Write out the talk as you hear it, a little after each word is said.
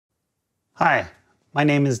Hi, my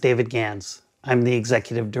name is David Ganz. I'm the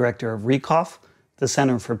Executive Director of RECOF, the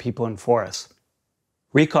Center for People in Forests.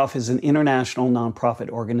 RECOF is an international nonprofit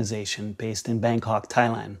organization based in Bangkok,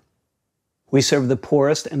 Thailand. We serve the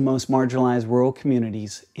poorest and most marginalized rural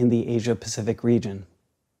communities in the Asia-Pacific region.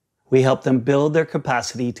 We help them build their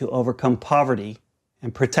capacity to overcome poverty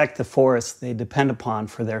and protect the forests they depend upon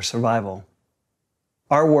for their survival.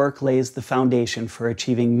 Our work lays the foundation for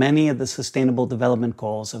achieving many of the Sustainable Development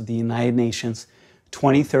Goals of the United Nations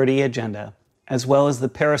 2030 Agenda, as well as the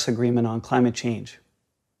Paris Agreement on climate change.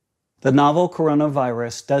 The novel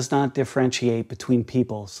coronavirus does not differentiate between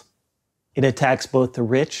peoples. It attacks both the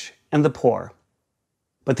rich and the poor.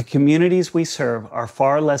 But the communities we serve are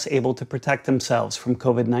far less able to protect themselves from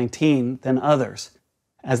COVID-19 than others,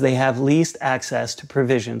 as they have least access to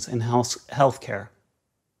provisions in health care.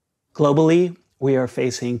 Globally, we are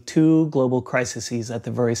facing two global crises at the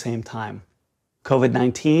very same time: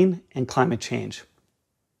 COVID-19 and climate change.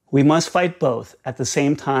 We must fight both at the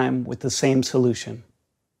same time with the same solution.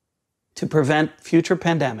 To prevent future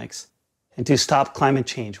pandemics and to stop climate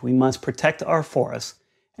change, we must protect our forests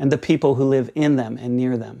and the people who live in them and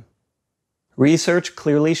near them. Research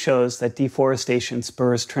clearly shows that deforestation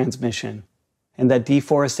spurs transmission, and that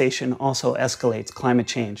deforestation also escalates climate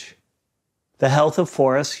change. The health of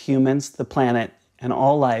forests, humans, the planet, and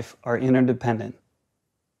all life are interdependent.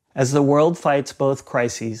 As the world fights both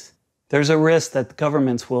crises, there's a risk that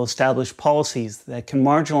governments will establish policies that can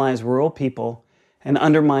marginalize rural people and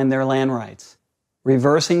undermine their land rights,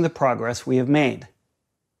 reversing the progress we have made.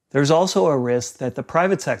 There's also a risk that the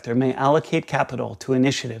private sector may allocate capital to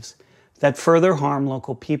initiatives that further harm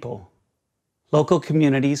local people. Local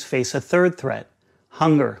communities face a third threat: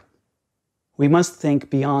 hunger. We must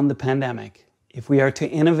think beyond the pandemic. If we are to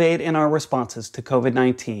innovate in our responses to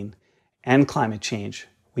COVID-19 and climate change,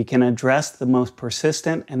 we can address the most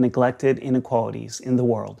persistent and neglected inequalities in the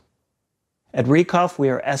world. At RECOF, we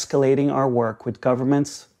are escalating our work with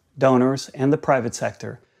governments, donors, and the private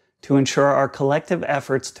sector to ensure our collective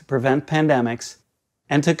efforts to prevent pandemics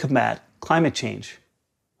and to combat climate change.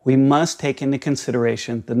 We must take into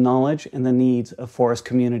consideration the knowledge and the needs of forest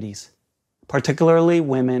communities, particularly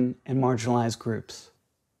women and marginalized groups.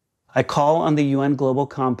 I call on the UN Global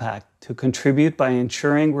Compact to contribute by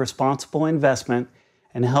ensuring responsible investment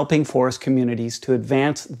and helping forest communities to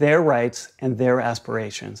advance their rights and their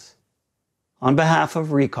aspirations. On behalf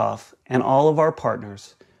of RECOF and all of our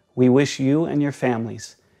partners, we wish you and your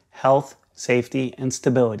families health, safety, and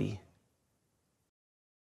stability.